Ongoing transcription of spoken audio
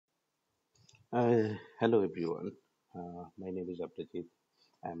Hello everyone. My name is Abhijit.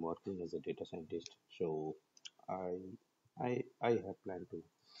 I'm working as a data scientist. So I I have planned to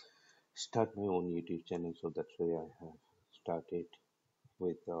start my own YouTube channel. So that's why I have started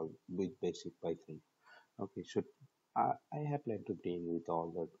with basic Python. Okay, so I have planned to bring with all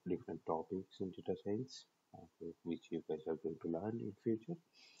the different topics in data science, which you guys are going to learn in future.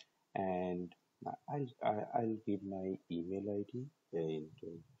 And I'll give my email ID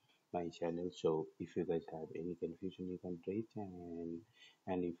into my channel. So if you guys have any confusion, you can reach,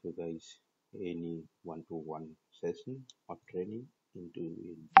 and if you guys any one-to-one session or training into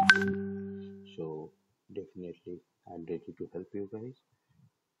it, so definitely I'm ready to help you guys.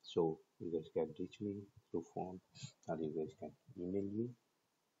 So you guys can reach me through phone or you guys can email me.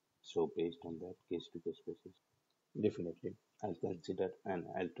 So based on that case to case basis, definitely I'll consider and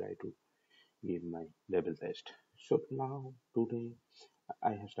I'll try to give my level best. So now today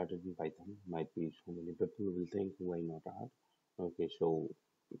I have started in Python. Might be so many people will think why not art. Okay, so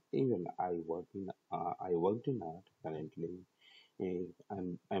even I worked in art currently.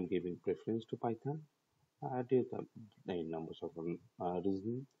 I'm giving preference to Python. Due to the numbers of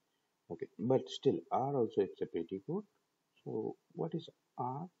reasoning. Okay, but still R also it's a pretty good. So what is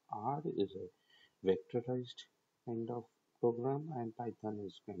R? R is a vectorized kind of program, and Python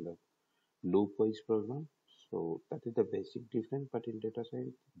is kind of loop-wise program. So that is the basic difference. But in data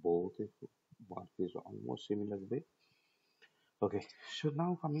science, both is work is almost similar way. Okay, so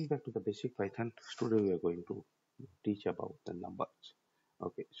now coming back to the basic Python, today we are going to teach about the numbers.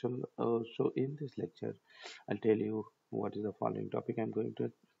 Okay, so in this lecture, I'll tell you what is the following topic. I'm going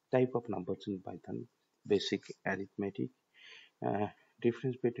to type of numbers in Python, basic arithmetic, uh,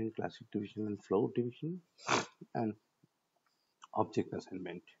 difference between classic division and float division, and object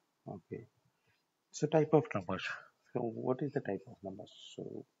assignment. Okay, so type of numbers. So what is the type of numbers?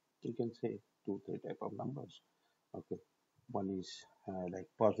 So you can say two, three type of numbers. Okay, one is like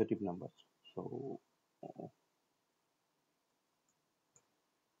positive numbers. So uh,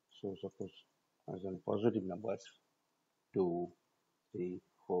 so suppose as in positive numbers, two, three,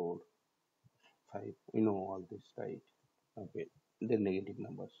 four, five. You know all this, right? Okay. The negative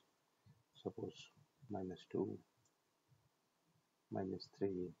numbers. Suppose minus two, minus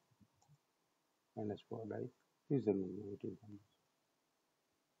three, minus four, right? These are negative numbers,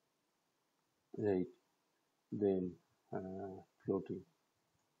 right? Then floating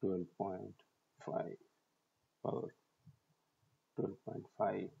 12.5 power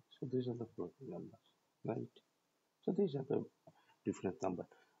 12.5. So these are the floating numbers, right? So these are the different numbers.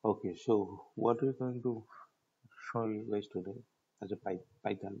 Okay, so what we're going to show you guys today as a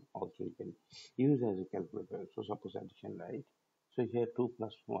Python also you can use as a calculator. So suppose addition, right? So here 2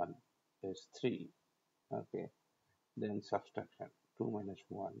 plus 1 is 3. Okay, then subtraction 2 minus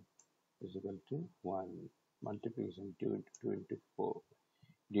 1 is equal to 1. Multiplication 2 into 2 into 4.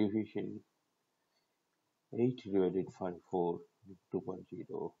 Division 8 divided by 4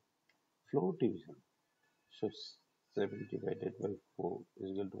 2.0. Float division. So 7 divided by 4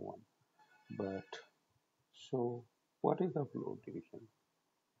 is equal to 1. But so what is the float division?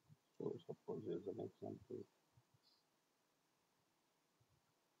 So suppose as an example,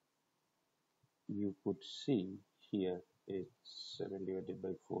 you could see here it's 7 divided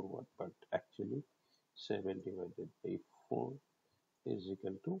by 4 what, but actually 7 divided by 4 is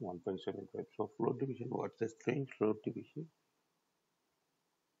equal to 1.75. So float division, what's the strange float division?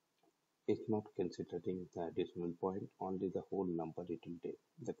 It's not considering the decimal point, only the whole number it will take.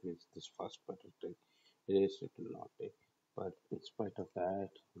 That means this first part will take, rest it will not take. But in spite of that,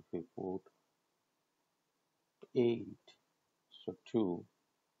 if we put 8, so 2,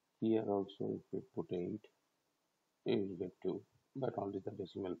 here also if we put 8, you will get 2, but only the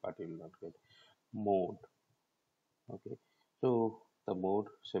decimal part you will not get. Mode, okay, so the mode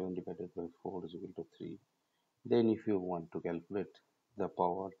 7 divided by 4 is equal to 3. Then if you want to calculate the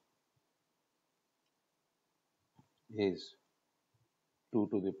power is 2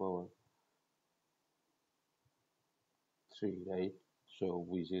 to the power 3, right? So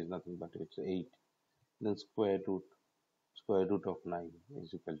which is nothing but it's 8. Then square root of 9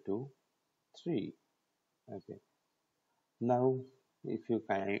 is equal to 3. Okay, now if you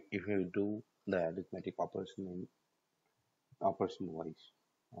do the arithmetic operation wise,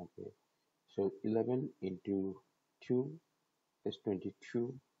 okay, so 11 into 2 is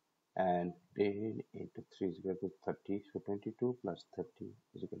 22, and 10 into 3 is equal to 30. So 22 plus 30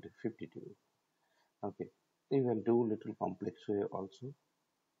 is equal to 52. Okay, you can do little complex way also.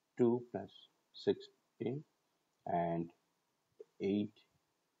 2 plus 16 and 8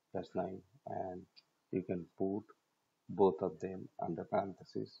 plus 9, and you can put both of them under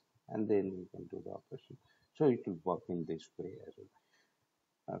parenthesis and then you can do the operation. So it will work in this way as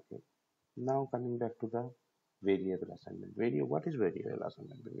well. Okay. Now coming back to the variable assignment. What is variable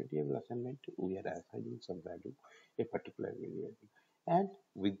assignment? The variable assignment, we are assigning some value, a particular variable. And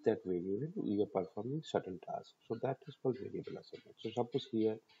with that variable, we are performing certain tasks. So that is called variable assignment. So suppose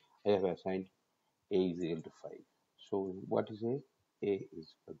here I have assigned a is equal to 5. So what is A? A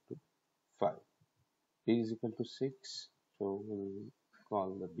is equal to 5. B is equal to 6. So we'll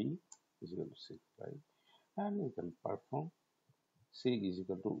call the B is equal to 6, right? And we can perform C is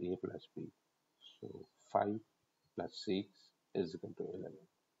equal to A plus B. So 5 plus 6 is equal to 11.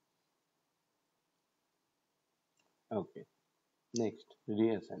 Okay. Next,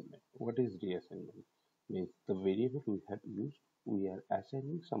 reassignment. What is reassignment? Means the variable we have used, we are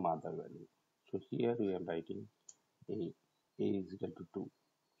assigning some other value. So here we are writing A. A is equal to 2.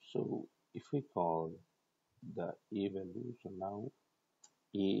 So if we call the A value, so now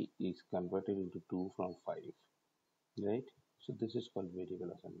A is converted into 2 from 5, right? So this is called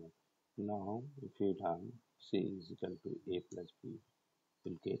variable assignment. Now if we run C is equal to A plus B,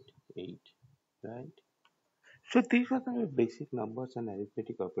 we'll get 8, right? So these are the basic numbers and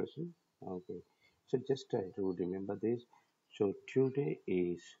arithmetic operation. Okay. So just try to remember this. So today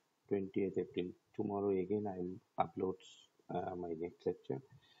is 20th April. Tomorrow again I'll upload my next lecture.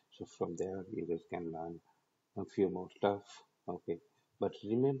 So from there you guys can learn a few more stuff. Okay. But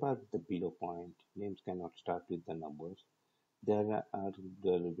remember the below point. Names cannot start with the numbers. There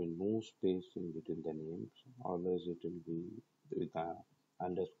will be no space in between the names. Always it will be with a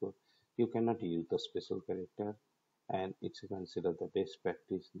underscore. You cannot use the special character, and it's considered the best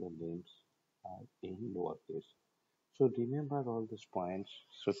practice. The names are in lowercase. So remember all these points.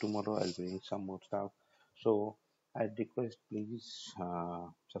 So tomorrow I'll bring some more stuff. So I request please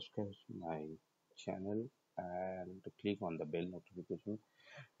subscribe my channel and click on the bell notification.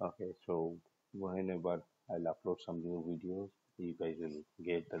 Okay, so whenever I'll upload some new videos, you guys will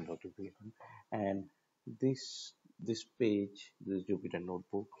get the notification. And this page, this Jupyter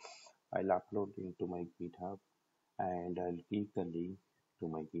notebook, I'll upload into my GitHub, and I'll keep the link to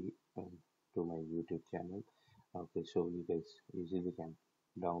my to my YouTube channel. Okay, so you guys easily can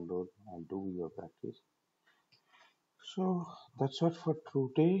download and do your practice. So that's what for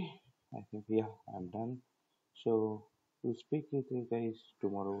today. I think yeah, I'm done. So we'll speak with you guys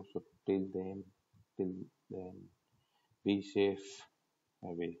tomorrow. So till then, be safe.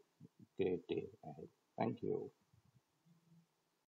 Have a great day ahead. Thank you.